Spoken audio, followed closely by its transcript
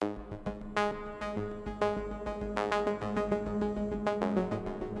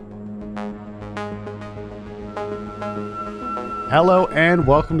Hello and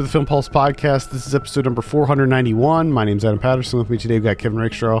welcome to the Film Pulse Podcast. This is episode number 491. My name's Adam Patterson. With me today, we've got Kevin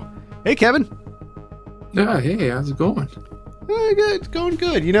Rakestraw. Hey, Kevin. Yeah, hey, how's it going? Good, it's going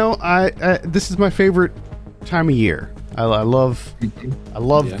good. You know, I this is my favorite time of year. I love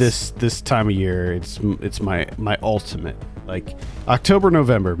Yes. this time of year. It's my ultimate. Like October,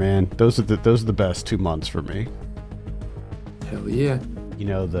 November, man. Those are the best 2 months for me. Hell yeah. You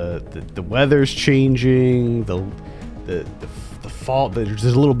know, the weather's changing. The fall. There's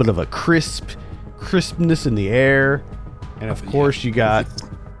a little bit of a crispness in the air, and of course you got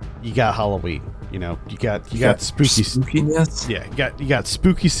Halloween. You know, you got spooky spookiness. Yeah, you got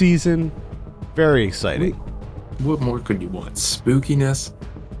spooky season. Very exciting. What more could you want? Spookiness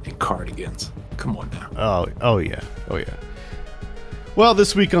and cardigans. Come on now. Oh yeah. Well,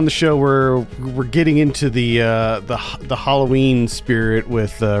 this week on the show, we're getting into the Halloween spirit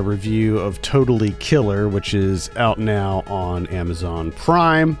with a review of Totally Killer, which is out now on Amazon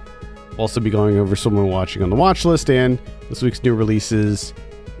Prime. We'll also be going over someone watching on the watch list and this week's new releases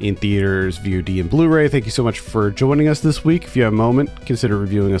in theaters, VOD, and Blu-ray. Thank you so much for joining us this week. If you have a moment, consider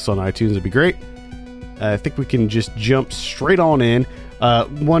reviewing us on iTunes. It'd be great. I think we can just jump straight on in.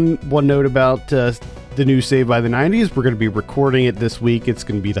 One note about the new Saved by the 90s. We're going to be recording it this week. It's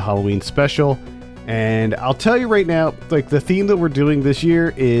going to be the Halloween special. And I'll tell you right now, like, the theme that we're doing this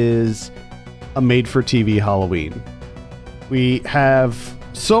year is a made-for-TV Halloween. We have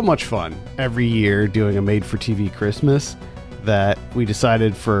so much fun every year doing a made-for-TV Christmas that we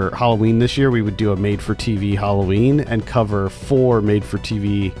decided for Halloween this year we would do a made-for-TV Halloween and cover 4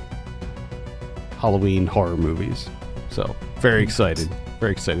 made-for-TV Halloween horror movies. So, very excited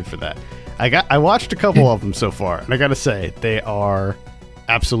for that. I watched a couple of them so far, and I gotta say, they are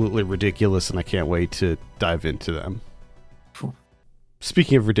absolutely ridiculous, and I can't wait to dive into them. Cool.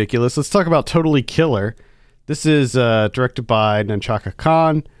 Speaking of ridiculous, let's talk about Totally Killer. This is directed by Nunchaka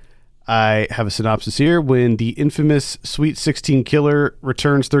Khan. I have a synopsis here. When the infamous Sweet 16 killer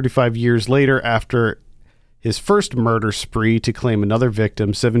returns 35 years later after his first murder spree to claim another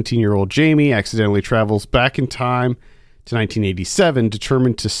victim, 17-year-old Jamie accidentally travels back in time to 1987,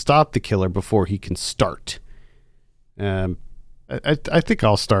 determined to stop the killer before he can start. I think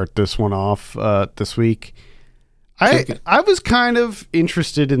I'll start this one off this week. I was kind of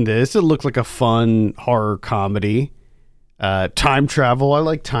interested in this. It looked like a fun horror comedy. Time travel. I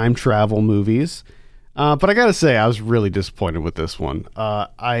like time travel movies. But I gotta say, I was really disappointed with this one.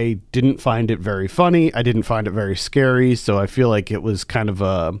 I didn't find it very funny. I didn't find it very scary. So I feel like it was kind of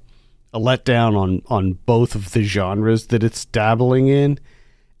a letdown on both of the genres that it's dabbling in.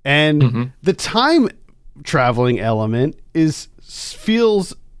 And the time traveling element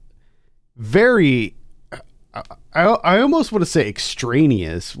feels very, I almost want to say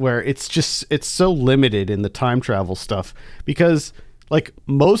extraneous, where it's so limited in the time travel stuff, because like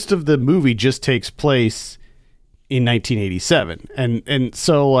most of the movie just takes place in 1987. And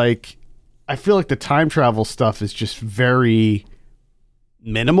so like, I feel like the time travel stuff is just very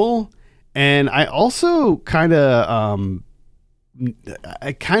minimal. And I also kind of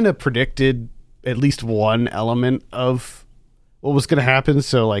predicted at least one element of what was going to happen,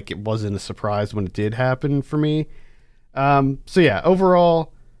 so like it wasn't a surprise when it did happen for me. So yeah,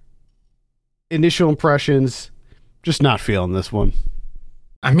 overall, initial impressions, just not feeling this one.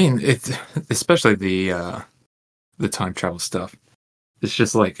 I mean, it's especially the time travel stuff. It's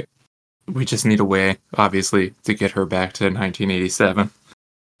just like, we just need a way, obviously, to get her back to 1987.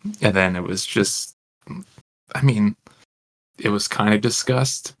 And then it was just, I mean, it was kind of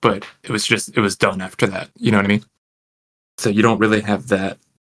discussed, but it was done after that. You know what I mean? So you don't really have that.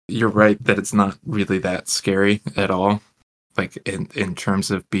 You're right that it's not really that scary at all. Like in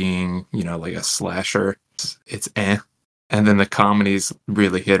terms of being, you know, like a slasher, it's eh. And then the comedies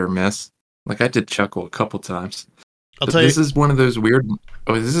really hit or miss. Like, I did chuckle a couple times. This is one of those weird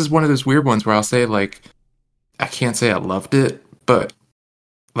ones where I'll say, like, I can't say I loved it, but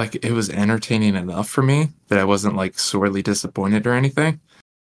like, it was entertaining enough for me that I wasn't like sorely disappointed or anything.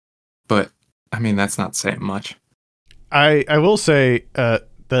 But I mean, that's not saying much. I will say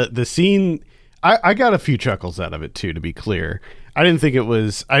the scene, I got a few chuckles out of it too, to be clear.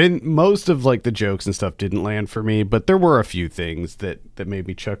 Most of like the jokes and stuff didn't land for me, but there were a few things that made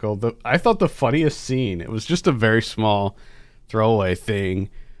me chuckle. I thought the funniest scene, it was just a very small throwaway thing,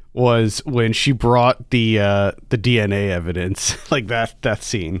 was when she brought the DNA evidence, like that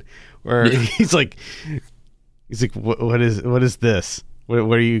scene where he's like, what is this? What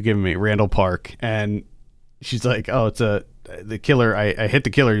are you giving me? Randall Park. And she's like, oh, it's a the killer, I hit the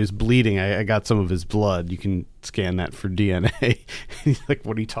killer. He was bleeding. I got some of his blood. You can scan that for DNA. He's like,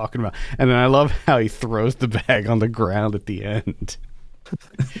 what are you talking about? And then I love how he throws the bag on the ground at the end.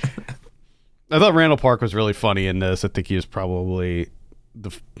 I thought Randall Park was really funny in this. I think he was probably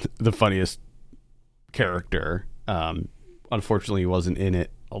the funniest character. Unfortunately, he wasn't in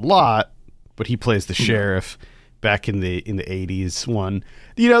it a lot, but he plays the sheriff back in the 80s one.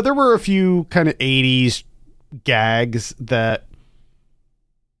 You know, there were a few kind of 80s gags that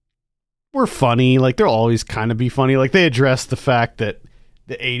were funny. Like, they'll always kind of be funny. Like, they addressed the fact that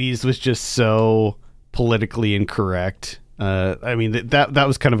the 80s was just so politically incorrect. I mean, that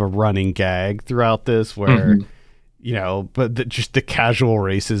was kind of a running gag throughout this where, you know, but just the casual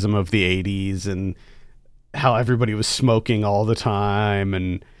racism of the 80s and how everybody was smoking all the time,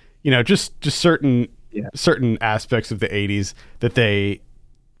 and, you know, just certain aspects of the 80s that they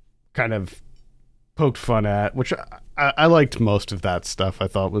kind of poked fun at, which I liked most of that stuff. I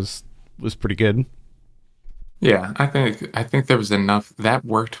thought was pretty good. Yeah, I think there was enough that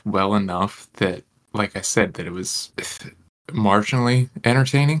worked well enough that, like I said, that it was marginally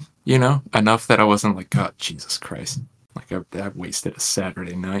entertaining, you know, enough that I wasn't like, God, Jesus Christ, like I wasted a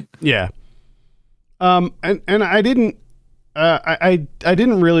Saturday night. Yeah. And I didn't I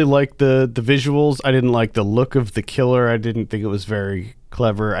didn't really like the visuals. I didn't like the look of the killer. I didn't think it was very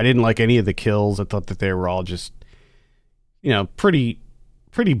clever. I didn't like any of the kills. I thought that they were all just, you know, pretty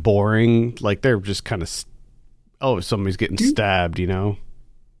boring. Like, they're just kind of, somebody's getting stabbed, you know?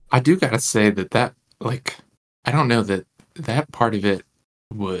 I do gotta say that like, I don't know that part of it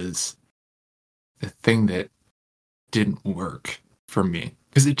was the thing that didn't work for me,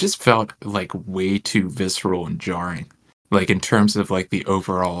 because it just felt like way too visceral and jarring, like in terms of like the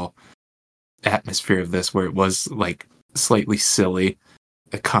overall atmosphere of this, where it was like slightly silly,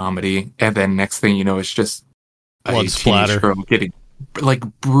 a comedy, and then next thing you know, it's just blood a splatter, teenage girl getting like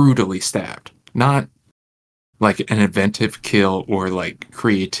brutally stabbed. Not like an inventive kill or like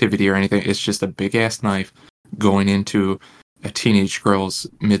creativity or anything. It's just a big ass knife going into a teenage girl's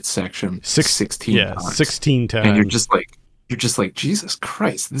midsection 16 times. 16 times. And you're just like, Jesus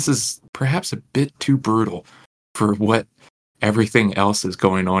Christ, this is perhaps a bit too brutal for what everything else is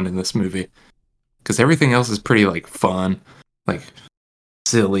going on in this movie. Because everything else is pretty like fun, like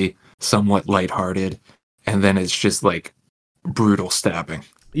silly, somewhat lighthearted, and then it's just like brutal stabbing.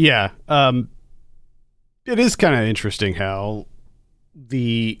 Yeah. It is kind of interesting how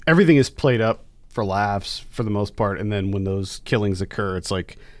everything is played up for laughs for the most part, and then when those killings occur, it's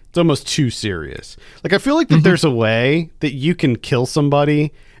like it's almost too serious. Like, I feel like that there's a way that you can kill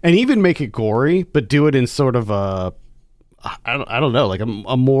somebody and even make it gory, but do it in sort of a I don't know, like a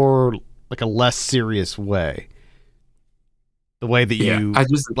more like a less serious way. The way that you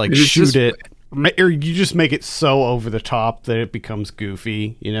shoot it, or you just make it so over the top that it becomes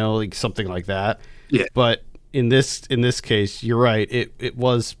goofy, you know, like something like that. Yeah. But in this case, you're right. It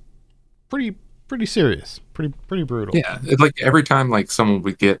was pretty serious, pretty brutal. Yeah, like every time like someone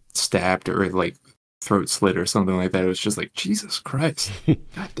would get stabbed or like throat slit or something like that, it was just like, Jesus Christ,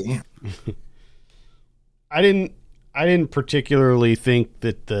 God damn. I didn't particularly think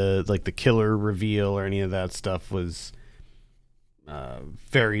that the killer reveal or any of that stuff was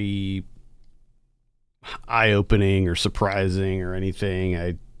very eye-opening or surprising or anything.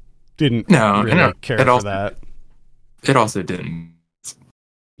 I didn't really care for that. It also didn't.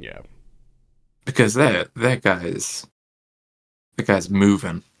 Yeah. Because that guy's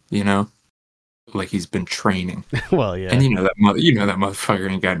moving, you know, like he's been training. Well, yeah, and that motherfucker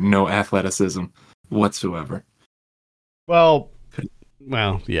ain't got no athleticism whatsoever. Well,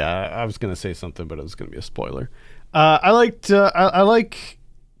 yeah. I was gonna say something, but it was gonna be a spoiler. I like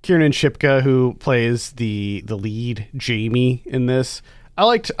Kiernan Shipka, who plays the lead Jamie in this. I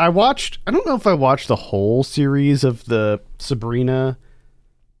don't know if I watched the whole series of the Sabrina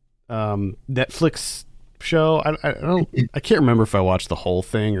Netflix show. I can't remember if I watched the whole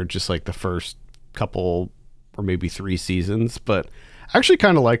thing or just like the first couple or maybe 3 seasons, but I actually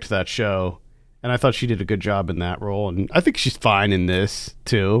kind of liked that show, and I thought she did a good job in that role, and I think she's fine in this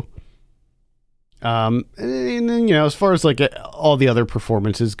too. And then, you know, as far as like all the other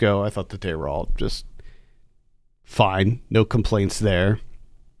performances go, I thought that they were all just fine. No complaints there.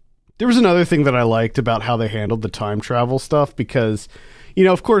 There was another thing that I liked about how they handled the time travel stuff, because, you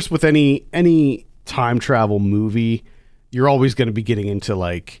know, of course, with any time travel movie, you're always going to be getting into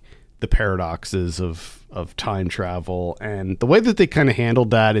like the paradoxes of time travel, and the way that they kind of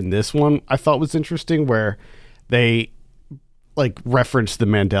handled that in this one, I thought was interesting, where they like referenced the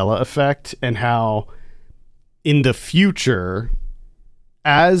Mandela effect and how in the future,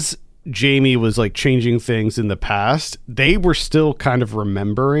 as Jamie was like changing things in the past, they were still kind of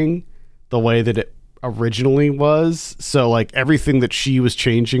remembering the way that it originally was. So like everything that she was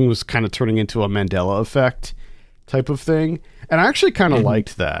changing was kind of turning into a Mandela effect type of thing. And I actually kind of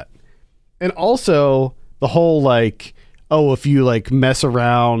liked that. And also the whole like, oh, if you like mess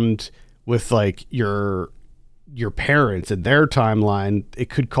around with like your parents and their timeline, it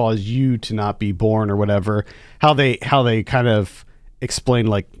could cause you to not be born or whatever. How they kind of explain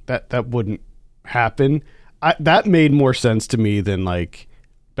like that wouldn't happen. That made more sense to me than like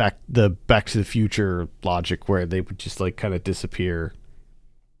Back to the Future logic where they would just like kind of disappear.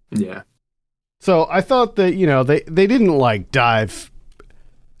 Yeah. So I thought that, you know, they didn't like dive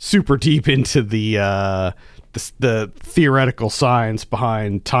super deep into the theoretical science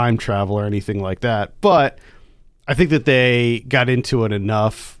behind time travel or anything like that, but I think that they got into it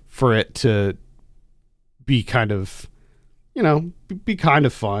enough for it to be kind of, you know, be kind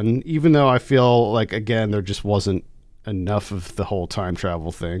of fun, even though I feel like, again, there just wasn't enough of the whole time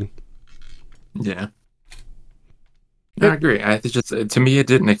travel thing. Yeah. I agree. To me, it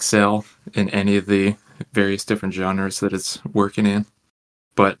didn't excel in any of the various different genres that it's working in.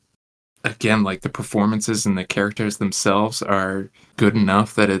 But again, like the performances and the characters themselves are good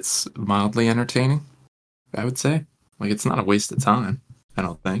enough that it's mildly entertaining, I would say. Like, it's not a waste of time, I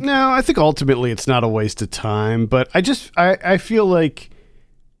don't think. No, I think ultimately it's not a waste of time, but I feel like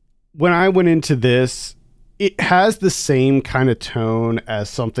when I went into this, it has the same kind of tone as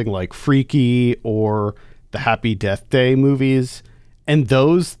something like Freaky or the Happy Death Day movies. And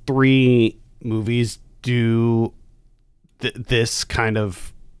those three movies do this kind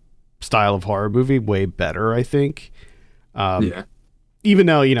of style of horror movie way better, I think. Yeah. Even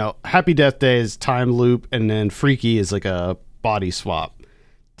though, you know, Happy Death Day is time loop and then Freaky is like a body swap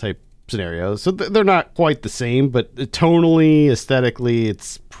type scenario. So they're not quite the same, but tonally, aesthetically,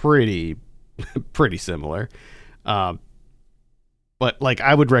 it's pretty similar. But like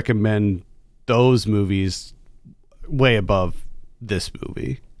I would recommend those movies way above this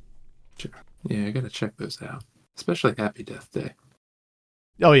movie. Sure. Yeah, I gotta check those out. Especially Happy Death Day.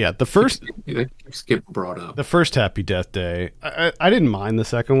 Oh yeah, the first get brought up. The first Happy Death Day. I didn't mind the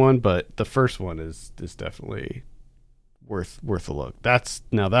second one, but the first one is definitely worth a look. That's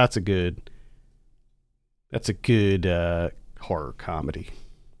a good horror comedy.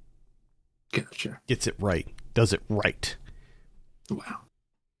 Gotcha. Gets it right. Does it right. Wow.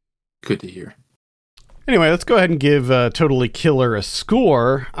 Good to hear. Anyway, let's go ahead and give Totally Killer a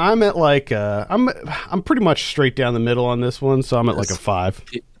score. I'm at like I'm pretty much straight down the middle on this one, so I'm at like a 5.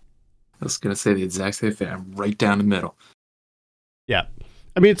 I was gonna say the exact same thing. I'm right down the middle. Yeah,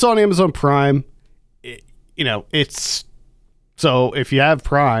 I mean it's on Amazon Prime. You know, it's so if you have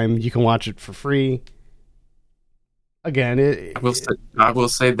Prime, you can watch it for free. Again, I will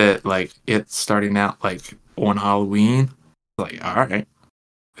say that like it's starting out like on Halloween. Like, all right,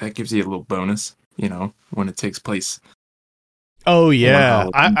 that gives you a little bonus. You know, when it takes place. Oh yeah,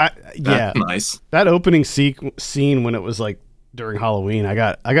 That's nice. That opening scene when it was like during Halloween, I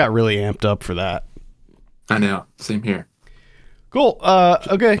got really amped up for that. I know. Same here. Cool.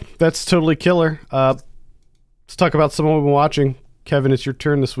 Okay, that's Totally Killer. Let's talk about someone we've been watching. Kevin, it's your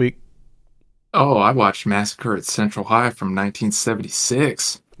turn this week. Oh, I watched Massacre at Central High from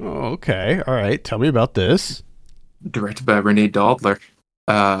 1976. Oh, okay. All right. Tell me about this. Directed by Renee Daldler.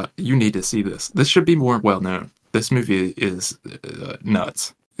 You need to see this. This should be more well known. This movie is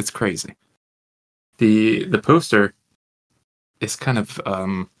nuts. It's crazy. The poster is kind of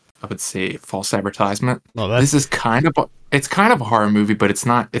I would say false advertisement. Oh, this is kind of a horror movie, but it's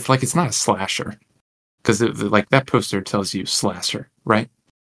not. It's not a slasher because like that poster tells you slasher, right?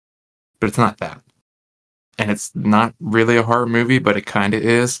 But it's not that, and it's not really a horror movie, but it kind of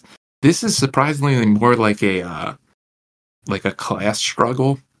is. This is surprisingly more like a class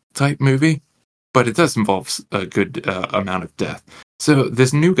struggle type movie, but it does involve a good amount of death. So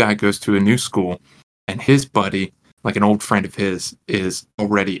this new guy goes to a new school, and his buddy, like an old friend of his, is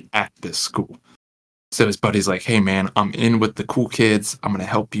already at this school. So his buddy's like, hey man, I'm in with the cool kids. I'm going to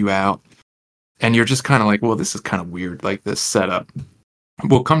help you out. And you're just kind of like, well, this is kind of weird, like this setup.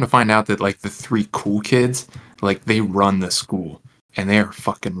 We'll come to find out that like the 3 cool kids, like they run the school and they are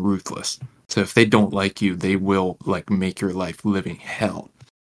fucking ruthless. So if they don't like you, they will like make your life living hell.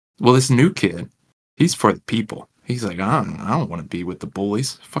 Well, this new kid, he's for the people. He's like, I don't want to be with the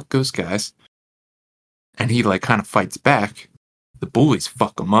bullies. Fuck those guys. And he like kind of fights back. The bullies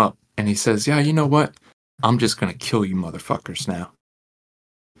fuck him up. And he says, yeah, you know what? I'm just going to kill you motherfuckers now.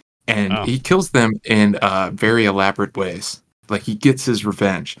 And he kills them in very elaborate ways. Like he gets his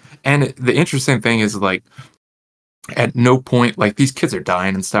revenge. And the interesting thing is like At no point, like, these kids are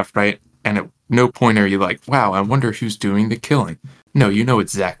dying and stuff, right? And at no point are you like, wow, I wonder who's doing the killing. No, you know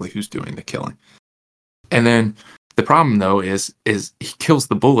exactly who's doing the killing. And then the problem, though, is he kills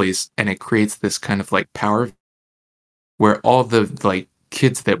the bullies, and it creates this kind of like power where all the like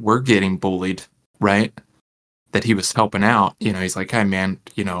kids that were getting bullied, right, that he was helping out, he's like, hey man,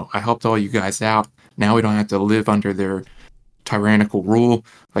 I helped all you guys out. Now we don't have to live under their tyrannical rule.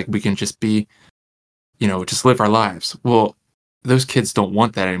 Like, we can just be, just live our lives. Well, those kids don't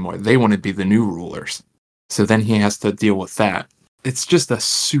want that anymore. They want to be the new rulers. So then he has to deal with that. It's just a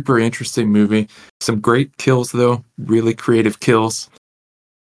super interesting movie. Some great kills, though. Really creative kills.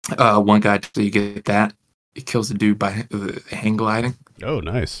 One guy, so you get that. He kills a dude by hang gliding. Oh,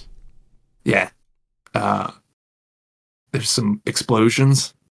 nice. Yeah. There's some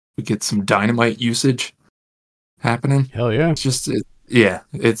explosions. We get some dynamite usage happening. Hell yeah.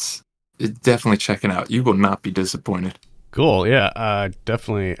 It's definitely check it out. You will not be disappointed. Cool. Yeah, I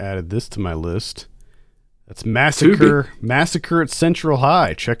definitely added this to my list. That's Massacre. Tubi. Massacre at Central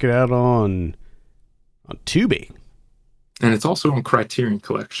High. Check it out on Tubi. And it's also on Criterion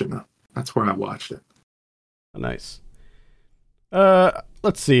Collection. That's where I watched it. Oh, nice.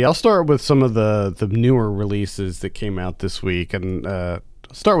 Let's see. I'll start with some of the newer releases that came out this week, and I'll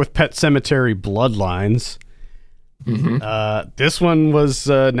start with Pet Sematary Bloodlines. Mm-hmm. This one was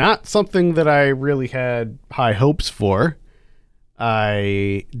not something that I really had high hopes for.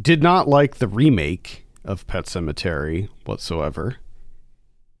 I did not like the remake of Pet Sematary whatsoever.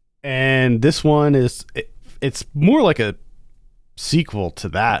 And this one it's more like a sequel to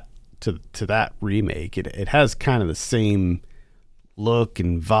that to that remake. It has kind of the same look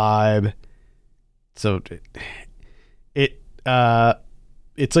and vibe. So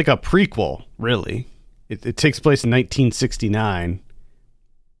it's like a prequel, really. It takes place in 1969.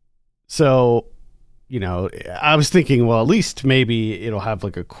 So, I was thinking, well, at least maybe it'll have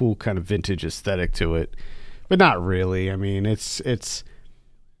like a cool kind of vintage aesthetic to it, but not really. I mean, it's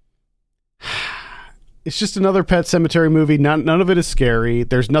just another Pet Sematary movie. None of it is scary.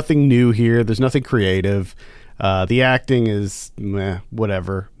 There's nothing new here. There's nothing creative. The acting is meh,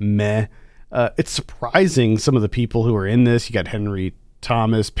 whatever. Meh. It's surprising some of the people who are in this. You got Henry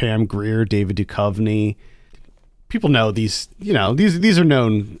Thomas, Pam Grier, David Duchovny. People know these, these are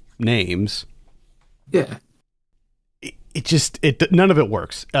known names. Yeah. It none of it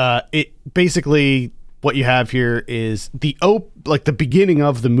works. It basically, what you have here is the beginning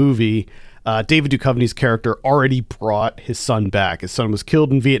of the movie. David Duchovny's character already brought his son back. His son was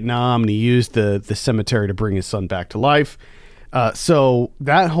killed in Vietnam, and he used the cemetery to bring his son back to life. So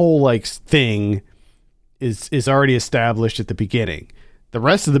that whole thing is already established at the beginning. The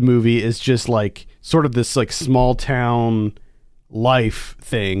rest of the movie is just sort of this small town life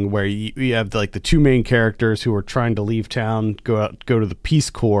thing where you have the two main characters who are trying to leave town, go to the Peace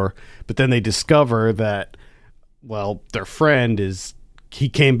Corps, but then they discover that, well, their friend he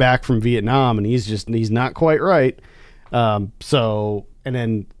came back from Vietnam and he's not quite right. So, and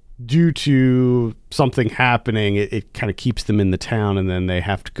then due to something happening, it kind of keeps them in the town, and then they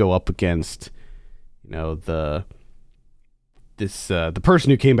have to go up against, the person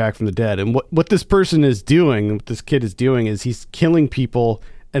who came back from the dead. And what this person is doing, what this kid is doing, is he's killing people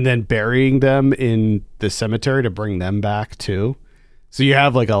and then burying them in the cemetery to bring them back too. So you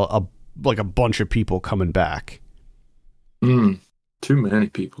have a bunch of people coming back. Too many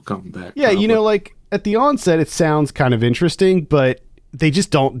people coming back. Yeah, probably. At the onset, it sounds kind of interesting, but they just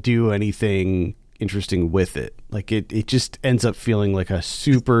don't do anything interesting with it. It just ends up feeling like a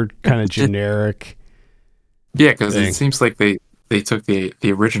super kind of generic. Yeah, because it seems like they took the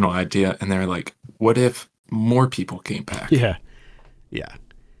original idea and they're like, what if more people came back? Yeah.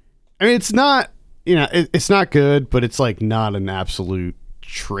 I mean, it's not, it's not good, but it's not an absolute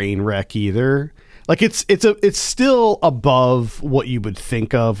train wreck either. It's still above what you would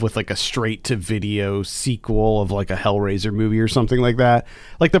think of with a straight to video sequel of a Hellraiser movie or something like that.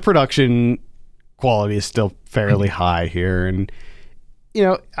 The production quality is still fairly high here, and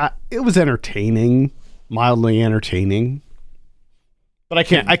it was entertaining, mildly entertaining. But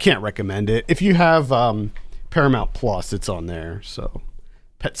I can't recommend it. If you have Paramount Plus, it's on there. So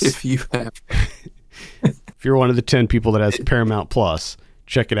if you have if you're one of the 10 people that has Paramount Plus,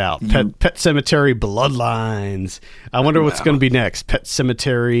 check it out. Pet Sematary Bloodlines. I wonder what's going to be next. Pet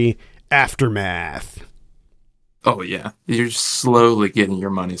Sematary Aftermath. Oh yeah, you're slowly getting your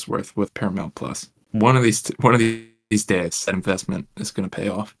money's worth with Paramount Plus. One of these days, that investment is going to pay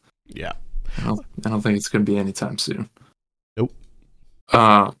off. Yeah, I don't think it's going to be anytime soon. Nope.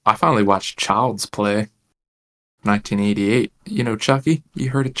 I finally watched Child's Play. 1988. You know Chucky? You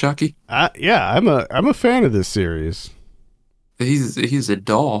heard of Chucky? Yeah, I'm a fan of this series. He's a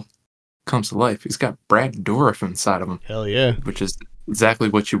doll comes to life. He's got Brad Dourif inside of him, Hell yeah. which is exactly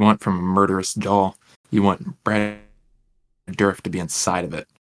what you want from a murderous doll. You want Brad Dourif to be inside of it.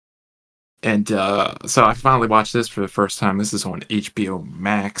 And so I finally watched this for the first time. This is on HBO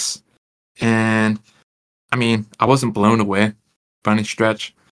Max. And I mean, I wasn't blown away by any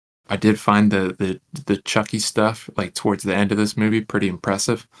stretch. I did find the Chucky stuff, like towards the end of this movie, pretty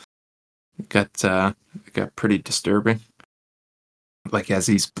impressive. It got pretty disturbing. Like as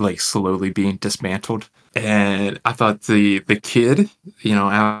he's like slowly being dismantled. And I thought the kid,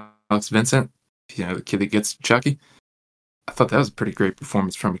 Alex Vincent, the kid that gets Chucky, I thought that was a pretty great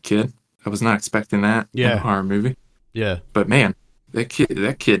performance from a kid. I was not expecting that in a horror movie. Yeah. But man, that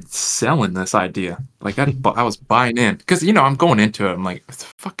kid's selling this idea. Like I was buying in because I'm going into it. I'm like, it's a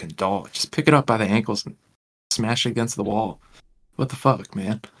fucking doll. Just pick it up by the ankles and smash it against the wall. What the fuck,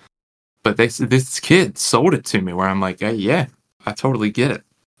 man? But this kid sold it to me where I'm like, hey, yeah, I totally get it.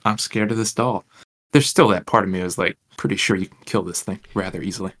 I'm scared of this doll. There's still that part of me was like, pretty sure you can kill this thing rather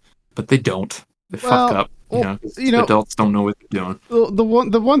easily, but they don't. They fuck up. Adults don't know what they're doing. The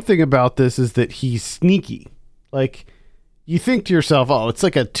one thing about this is that he's sneaky. Like, you think to yourself, oh, it's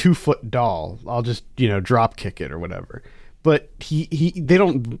like a 2-foot doll. I'll just drop kick it or whatever. But he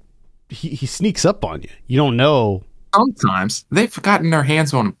sneaks up on you. You don't know. Sometimes they've gotten their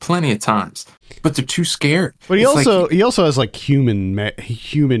hands on him plenty of times, but they're too scared. But he also has like human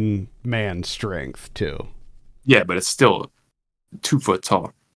man strength too. Yeah, but it's still 2 foot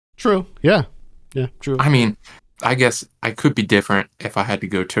tall. True. Yeah, true. I mean, I guess I could be different if I had to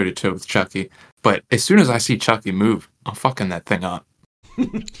go toe to toe with Chucky. But as soon as I see Chucky move, I'm fucking that thing up.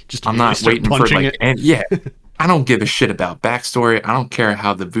 I'm not waiting for like, and yeah. I don't give a shit about backstory. I don't care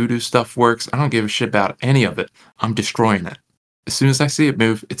how the voodoo stuff works. I don't give a shit about any of it. I'm destroying it. As soon as I see it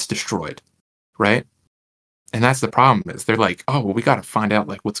move, it's destroyed. Right? And that's the problem is they're like, oh, well, we got to find out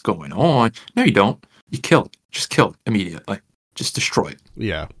like what's going on. No, you don't. You kill it. Just kill it immediately. Just destroy it.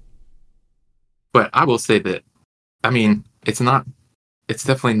 Yeah. But I will say that, I mean, it's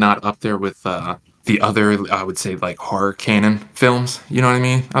definitely not up there with the other, I would say, like horror canon films. You know what I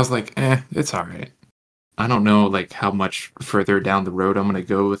mean? I was like, it's all right. I don't know like how much further down the road I'm going to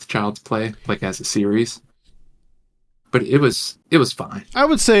go with Child's Play, like as a series. But it was fine. I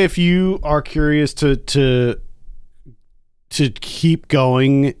would say if you are curious to keep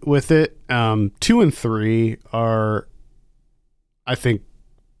going with it, 2 and 3 are, I think,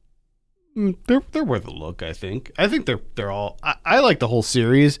 they're worth a look. I think they're all. I like the whole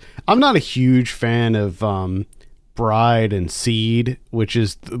series. I'm not a huge fan of Bride and Seed, which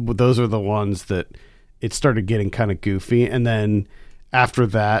is those are the ones that it started getting kind of goofy, and then after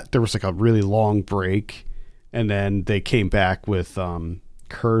that there was like a really long break, and then they came back with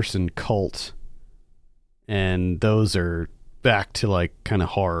Curse and Cult, and those are back to like kind of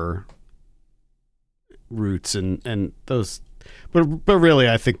horror roots, and those, but really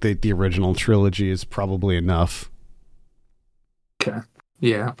I think the original trilogy is probably enough. Okay,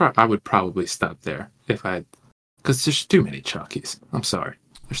 yeah, I would probably stop there if I, because there's too many Chuckies. I'm sorry.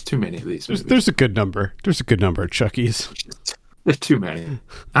 There's too many of these movies. There's a good number. There's a good number of Chuckies. There's too many.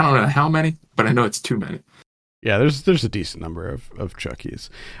 I don't know how many, but I know it's too many. Yeah, there's a decent number of Chuckies.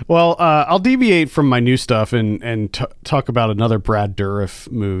 Well, I'll deviate from my new stuff and talk about another Brad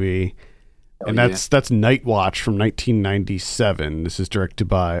Dourif movie, and that's Night Watch from 1997. This is directed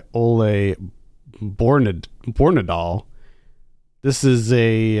by Ole Bornedal. This is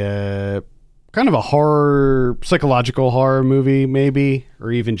a kind of a horror, psychological horror movie, maybe,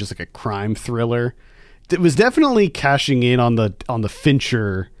 or even just like a crime thriller. It was definitely cashing in on the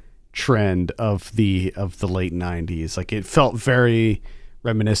Fincher trend of the late 90s. Like it felt very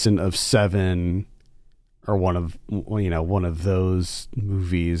reminiscent of Seven, or one of those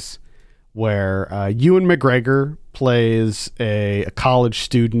movies where Ewan McGregor plays a college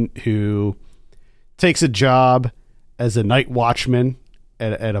student who takes a job as a night watchman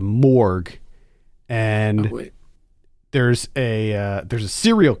at a morgue. And there's a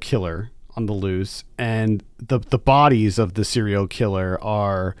serial killer on the loose, and the bodies of the serial killer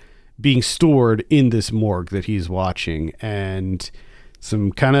are being stored in this morgue that he's watching, and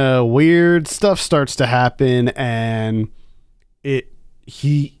some kind of weird stuff starts to happen, and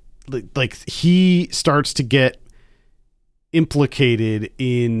he starts to get implicated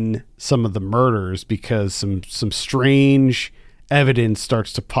in some of the murders because some strange evidence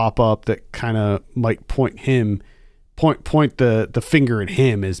starts to pop up that kind of might point the finger at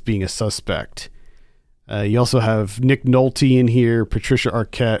him as being a suspect. You also have Nick Nolte in here, Patricia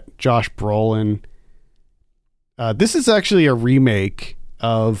Arquette, Josh Brolin. This is actually a remake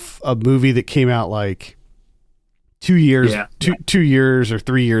of a movie that came out like 2 years, Yeah. 2 years or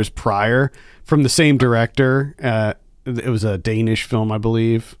 3 years prior from the same director. It was a Danish film, I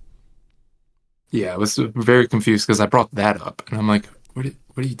believe. Yeah, I was very confused because I brought that up, and I'm like, what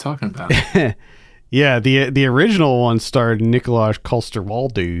are you talking about? Yeah, the original one starred Nicolas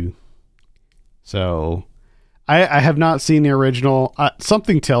Coster-Waldau. So I have not seen the original.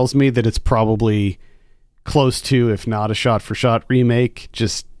 Something tells me that it's probably close to, if not a shot-for-shot remake,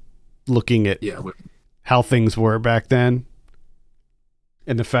 just looking at how things were back then.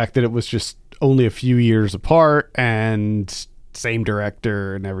 And the fact that it was just only a few years apart and same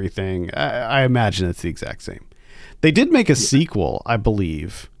director and everything. I imagine it's the exact same. They did make a sequel, I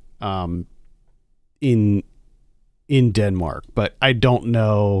believe, in Denmark, but I don't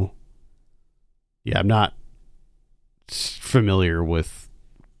know. Yeah, I'm not familiar with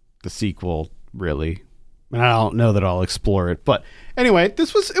the sequel really. And I don't know that I'll explore it. But anyway, it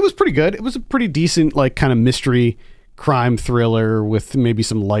was pretty good. It was a pretty decent, like, kind of mystery crime thriller with maybe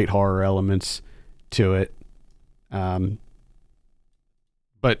some light horror elements to it.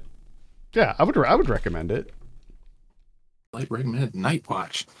 But yeah, I would recommend it. Light recommended Night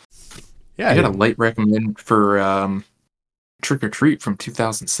Watch. Yeah, I got a light recommend for Trick or Treat from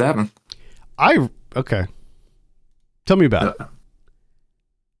 2007. Okay. Tell me about it.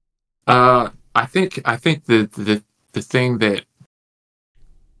 I think the thing that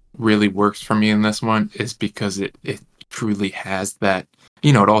really works for me in this one is because it truly has that,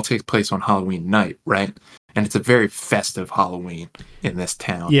 it all takes place on Halloween night, right? And it's a very festive Halloween in this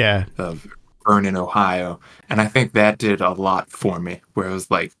town of Vernon, Ohio. And I think that did a lot for me, where it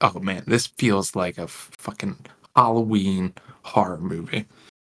was like, oh man, this feels like a fucking Halloween horror movie.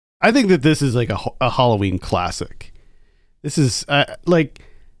 I think that this is like a Halloween classic. This is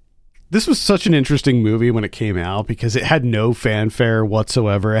this was such an interesting movie when it came out because it had no fanfare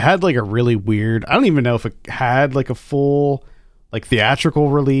whatsoever. It had like a really weird, I don't even know if it had like a full like theatrical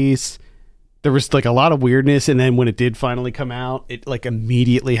release. There was like a lot of weirdness, and then when it did finally come out, it like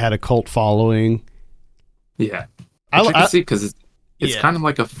immediately had a cult following. Yeah, I can see because it's kind of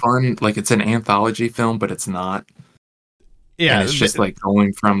like a fun, like it's an anthology film, but it's not. Yeah, and it's just like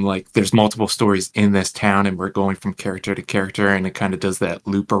going from like there's multiple stories in this town, and we're going from character to character, and it kind of does that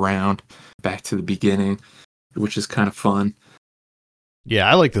loop around back to the beginning, which is kind of fun. Yeah,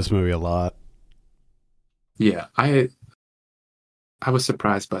 I like this movie a lot. Yeah, I was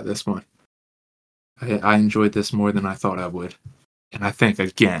surprised by this one. I enjoyed this more than I thought I would. And I think,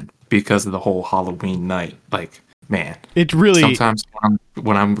 again, because of the whole Halloween night, like, man. It really... Sometimes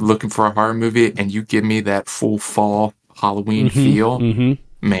when I'm looking for a horror movie and you give me that full fall Halloween feel,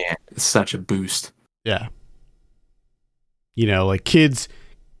 man, it's such a boost. Yeah. Like kids,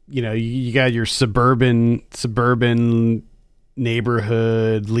 you got your suburban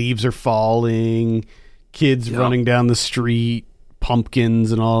neighborhood, leaves are falling, kids running down the street,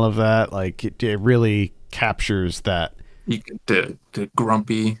 pumpkins and all of that. Like it really captures that. The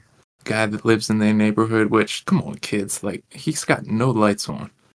grumpy guy that lives in their neighborhood, which, come on kids, like he's got no lights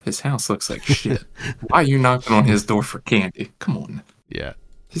on. His house looks like shit. Why are you knocking on his door for candy? Come on. Yeah.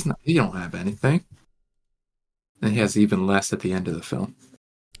 He don't have anything. And he has even less at the end of the film.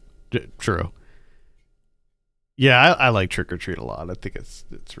 True. Yeah, I like Trick or Treat a lot. I think it's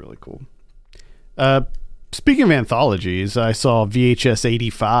really cool. Speaking of anthologies, I saw VHS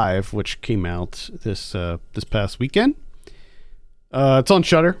 85, which came out this past weekend. It's on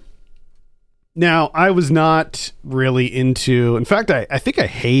Shudder. Now, I was not really into... In fact, I think I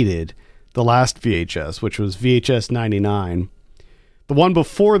hated the last VHS, which was VHS 99. The one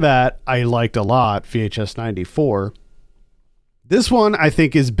before that, I liked a lot, VHS 94. This one, I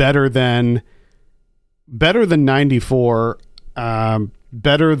think, is better than 94.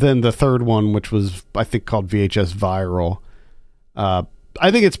 Better than the third one, which was, I think, called VHS Viral.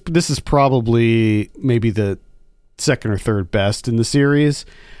 I think this is probably maybe the second or third best in the series.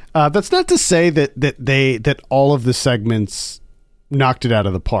 That's not to say that all of the segments knocked it out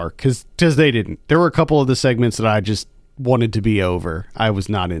of the park, because they didn't. There were a couple of the segments that I just wanted to be over. I was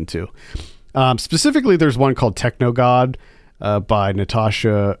not into. Specifically, there's one called Techno God by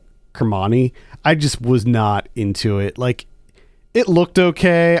Natasha Kermani. I just was not into it. Like, it looked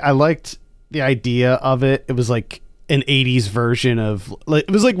okay. I liked the idea of it. It was like an 80s version of, like,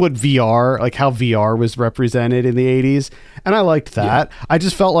 it was like what VR, like how VR was represented in the 80s. And I liked that. Yeah. I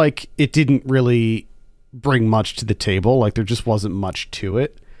just felt like it didn't really bring much to the table. Like, there just wasn't much to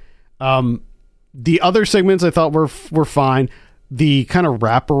it. The other segments I thought were fine. The kind of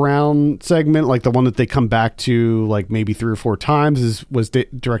wraparound segment, like the one that they come back to like maybe 3 or 4 times, was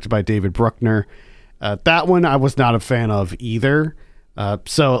directed by David Bruckner. That one I was not a fan of either.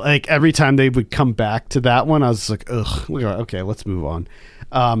 So like every time they would come back to that one, I was like, ugh, okay, let's move on.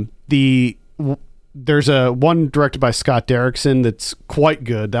 There's a one directed by Scott Derrickson that's quite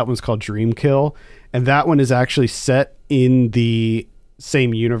good. That one's called Dreamkill, and that one is actually set in the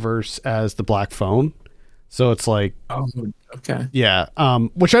same universe as The Black Phone. So it's like, Oh, okay. yeah,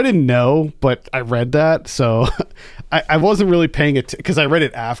 which I didn't know, but I read that, so I wasn't really paying it because I read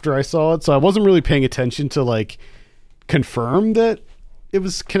it after I saw it, so I wasn't really paying attention to like confirm that it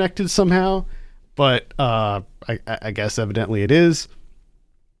was connected somehow. But I guess evidently it is.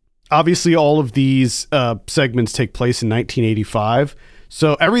 Obviously, all of these segments take place in 1985,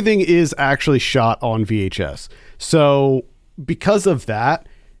 so everything is actually shot on VHS. So because of that,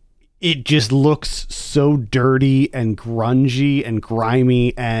 it just looks so dirty and grungy and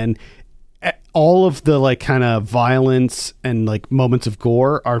grimy, and all of the like kind of violence and like moments of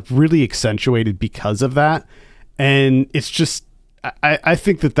gore are really accentuated because of that. And it's just, I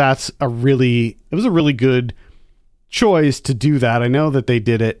think that it was a really good choice to do that. I know that they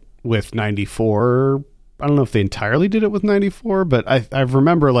did it with 94. I don't know if they entirely did it with 94, but I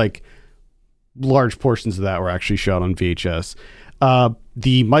remember like large portions of that were actually shot on VHS.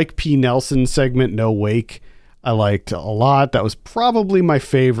 The Mike P. Nelson segment, No Wake, I liked a lot. That was probably my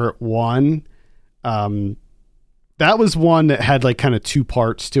favorite one. That was one that had like kind of two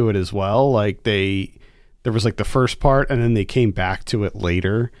parts to it as well. Like there was like the first part and then they came back to it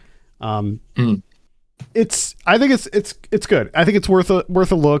later. I think it's good. I think it's worth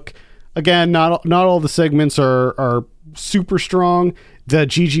a look. Again, not all the segments are super strong. The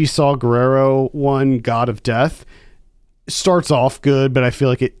Gigi Saul Guerrero one, God of Death, starts off good, but I feel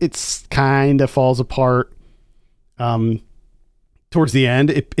like it's kind of falls apart towards the end.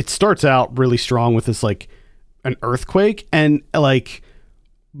 It starts out really strong with this like an earthquake, and like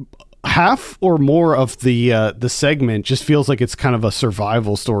half or more of the segment just feels like it's kind of a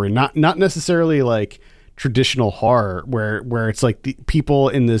survival story, not necessarily like traditional horror where it's like the people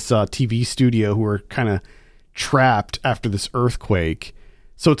in this TV studio who are kind of trapped after this earthquake.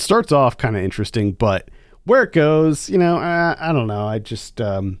 So it starts off kind of interesting, but where it goes, I don't know. I just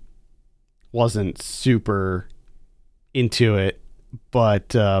wasn't super into it.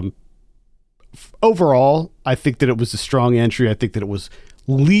 But overall, I think that it was a strong entry. I think that it was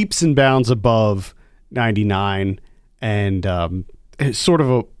leaps and bounds above 99, and it's sort of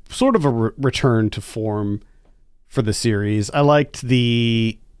a return to form for the series. I liked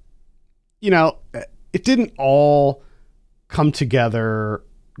it didn't all come together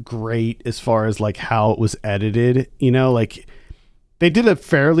great as far as like how it was edited, like they did a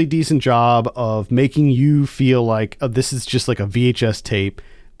fairly decent job of making you feel like, oh, this is just like a VHS tape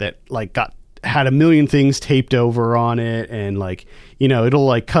that like had a million things taped over on it, and like, it'll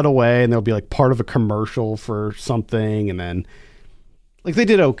like cut away and there'll be like part of a commercial for something, and then like they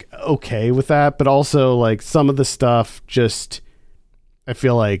did okay with that, but also like some of the stuff just I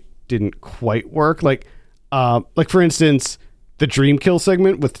feel like didn't quite work. Like for instance, the Dreamkill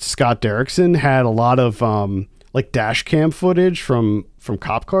segment with Scott Derrickson had a lot of like dash cam footage from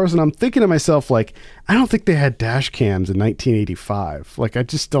cop cars, and I'm thinking to myself, like, I don't think they had dash cams in 1985. Like, I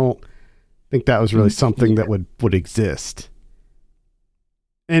just don't think that was really something that would exist.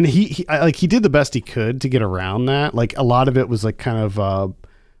 And he did the best he could to get around that. Like, a lot of it was like kind of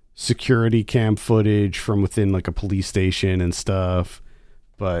security cam footage from within like a police station and stuff.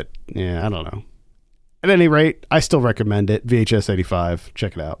 But yeah, I don't know. At any rate, I still recommend it. VHS 85.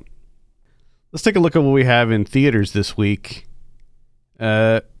 Check it out. Let's take a look at what we have in theaters this week.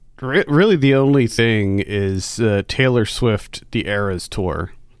 Really the only thing is Taylor Swift, The Eras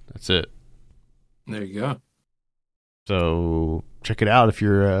Tour. That's it. There you go. So check it out if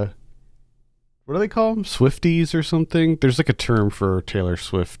you're, what do they call them? Swifties or something? There's like a term for Taylor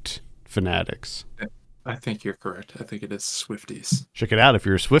Swift fanatics. I think you're correct. I think it is Swifties. Check it out if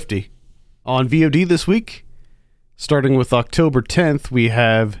you're a Swiftie. On VOD this week, starting with October 10th, we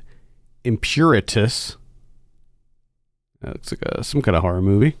have Impuritus. That looks like some kind of horror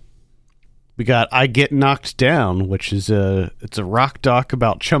movie. We got I Get Knocked Down, which is it's a rock doc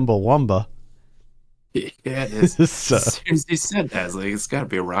about Chumbawamba. Yeah, it is. As soon as he said that, I was like, it's got to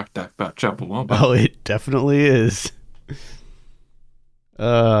be a rock doc about Chumbawamba. Oh, it definitely is. We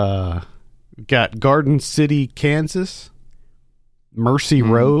got Garden City, Kansas, Mercy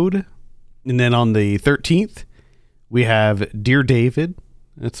Road, and then on the 13th, we have Dear David.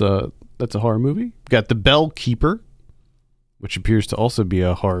 That's a horror movie. We got The Bell Keeper, which appears to also be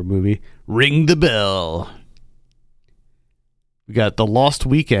a horror movie. Ring the Bell. We got The Lost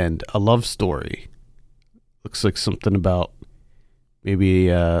Weekend, a love story. Looks like something about Maybe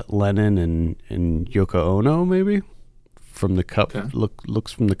Lennon and Yoko Ono, maybe from the cup. Okay.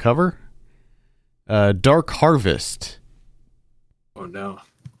 Looks from the cover. Dark Harvest. Oh no!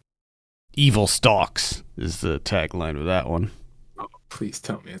 Evil Stalks is the tagline of that one. Oh, please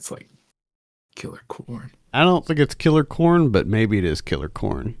tell me it's like Killer Corn. I don't think it's Killer Corn, but maybe it is Killer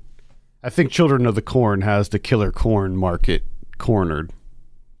Corn. I think Children of the Corn has the Killer Corn market cornered.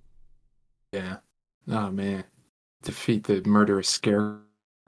 Yeah. Oh man. Defeat the murderous scare.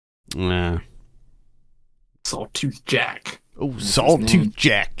 Nah. Sawtooth Jack. Oh, That's his Sawtooth name.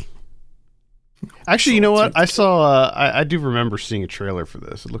 Jack. Actually, you know what? Sawtooth I saw. I do remember seeing a trailer for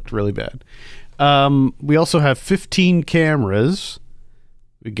this. It looked really bad. We also have 15 cameras.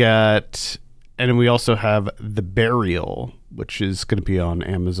 We got, and then we also have The Burial, which is going to be on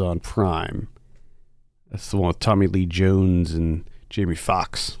Amazon Prime. That's the one with Tommy Lee Jones and Jamie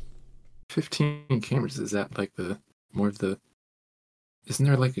Foxx. 15 cameras. Is that like the more of the? Isn't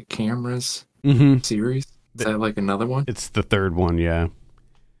there like a cameras Mm-hmm. series? Is that like another one? It's the third one, yeah.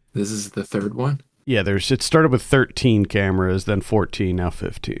 This is the third one. Yeah, it started with 13 cameras, then 14, now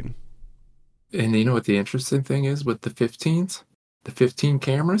 15. And you know what the interesting thing is with the 15s? The 15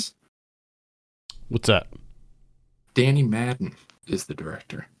 cameras? What's that? Danny Madden is the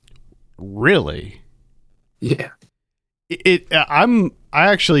director. Really? Yeah. I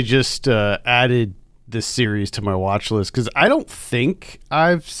actually just added this series to my watch list because I don't think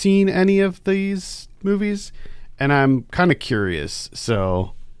I've seen any of these movies, and I'm kind of curious.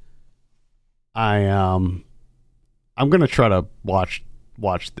 So I'm gonna try to watch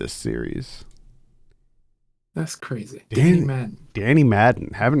this series. That's crazy. Danny Danny Madden. Danny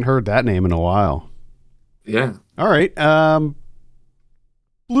Madden. Haven't heard that name in a while. Yeah. All right.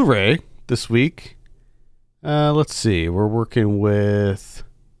 Blu-ray this week. Let's see. We're working with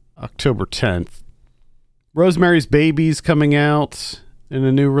October 10th. Rosemary's Baby's coming out in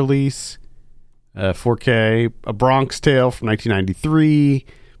a new release. 4K. A Bronx Tale from 1993.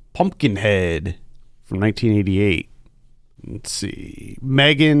 Pumpkinhead from 1988. Let's see.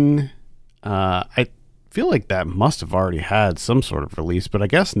 Megan. I feel like that must have already had some sort of release, but I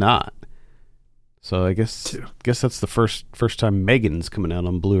guess not. So I guess that's the first time Megan's coming out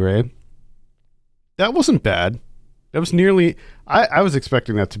on Blu-ray. That wasn't bad. That was nearly. I was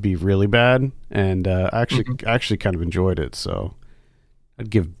expecting that to be really bad, and I actually kind of enjoyed it. So I'd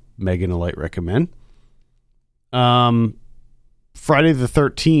give Megan a light recommend. Friday the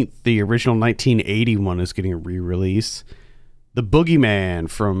 13th, the original 1980 one, is getting a re-release. The Boogeyman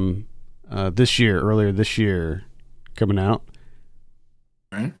from earlier this year, coming out.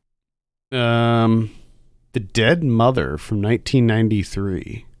 Right. The Dead Mother from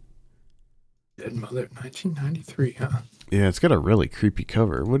 1993. Dead Mother, 1993, huh? Yeah, it's got a really creepy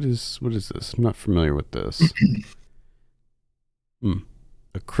cover. What is this? I'm not familiar with this.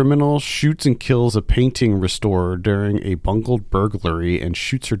 A criminal shoots and kills a painting restorer during a bungled burglary and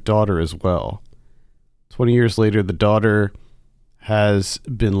shoots her daughter as well. 20 years later, the daughter has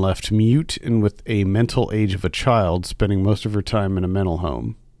been left mute and with a mental age of a child, spending most of her time in a mental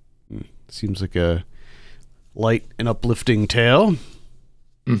home. Seems like a light and uplifting tale.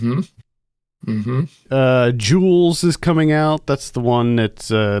 Jules is coming out. That's the one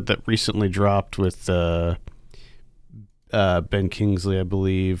that recently dropped with Ben Kingsley, I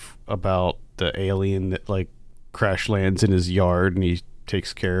believe, about the alien that like crash lands in his yard and he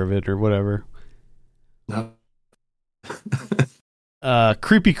takes care of it or whatever. No.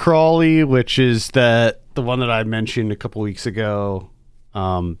 Creepy Crawly, which is the one that I mentioned a couple weeks ago,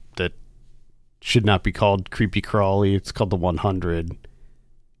 that should not be called Creepy Crawly. It's called The 100.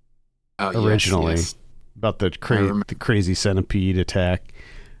 Originally, yes. About the crazy centipede attack.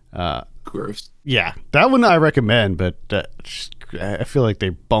 Gross. Yeah, that one I recommend, but I feel like they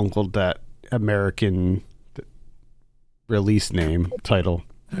bungled that American release name title.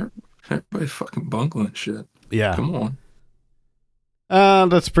 Everybody fucking bungling shit. Yeah. Come on.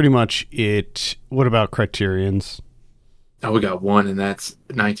 That's pretty much it. What about Criterion's? Oh, we got one, and that's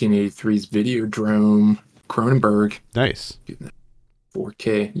 1983's Videodrome Cronenberg. Nice.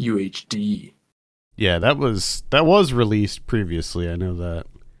 4K UHD. Yeah, that was released previously. I know that.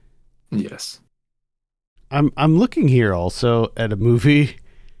 Yes. I'm looking here also at a movie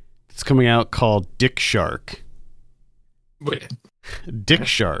that's coming out called Dick Shark. Wait. Dick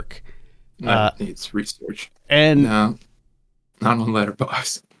Shark. That needs research. And no, not on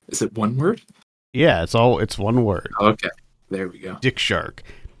Letterboxd. Is it one word? Yeah, it's one word. Okay. There we go. Dick Shark.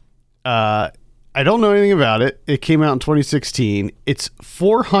 I don't know anything about it. It came out in 2016. It's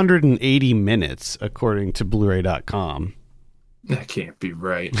 480 minutes, according to Blu-ray.com. That can't be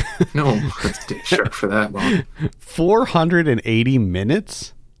right. No one wants Dick Shark for that long. 480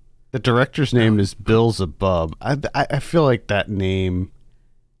 minutes? The director's name is Bill Zabub. I feel like that name...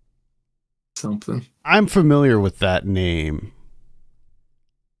 Something. I'm familiar with that name.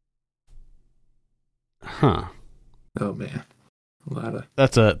 Huh. Oh, man. A lot of...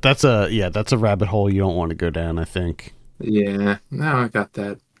 That's a rabbit hole you don't want to go down, I think. Yeah, now I got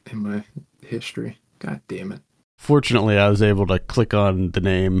that in my history. God damn it. Fortunately, I was able to click on the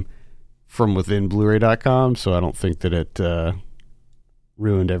name from within Blu-ray.com, so I don't think that it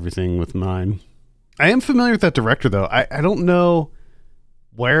ruined everything with mine. I am familiar with that director, though. I don't know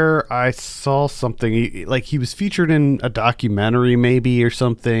where I saw something. Like, he was featured in a documentary, maybe, or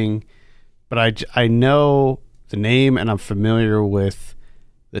something. But I know the name, and I'm familiar with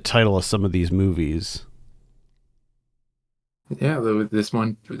the title of some of these movies. Yeah, this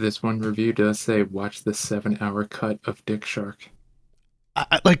one review does say watch the 7-hour cut of Dick Shark.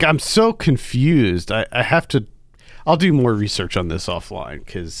 I'm so confused. I have to. I'll do more research on this offline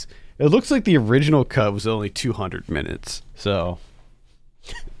because it looks like the original cut was only 200 minutes. So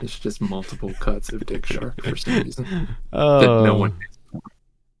it's just multiple cuts of Dick Shark for some reason. Oh,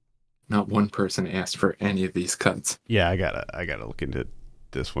 not one person asked for any of these cuts. Yeah, I gotta look into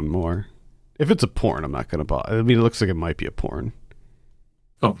this one more. If it's a porn, I'm not gonna buy. I mean, it looks like it might be a porn.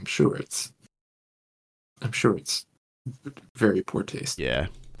 Oh, I'm sure it's very poor taste. Yeah.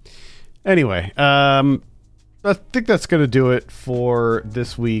 Anyway, I think that's going to do it for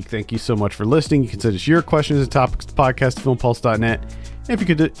this week. Thank you so much for listening. You can send us your questions and topics to podcast@filmpulse.net. And if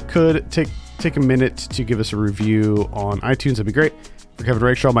you could take a minute to give us a review on iTunes, that'd be great. For Kevin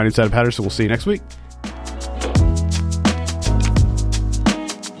Rakestraw, my name's Adam Patterson. We'll see you next week.